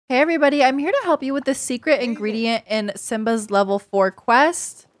Hey everybody, I'm here to help you with the secret ingredient in Simba's level 4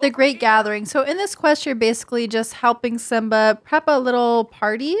 quest, the Great Gathering. So in this quest, you're basically just helping Simba prep a little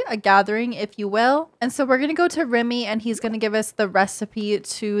party, a gathering, if you will. And so we're going to go to Remy and he's going to give us the recipe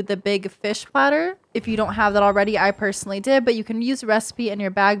to the big fish platter. If you don't have that already, I personally did, but you can use the recipe in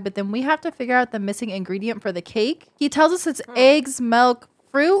your bag. But then we have to figure out the missing ingredient for the cake. He tells us it's eggs, milk,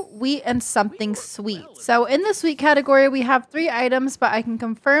 fruit, wheat, and something sweet. So in the sweet category, we have 3 items, but I can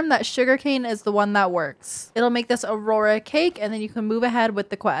confirm that sugarcane is the one that works. It'll make this Aurora cake, and then you can move ahead with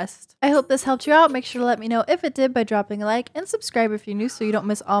the quest. I hope this helped you out. Make sure to let me know if it did by dropping a like and subscribe if you're new so you don't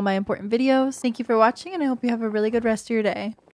miss all my important videos. Thank you for watching, and I hope you have a really good rest of your day.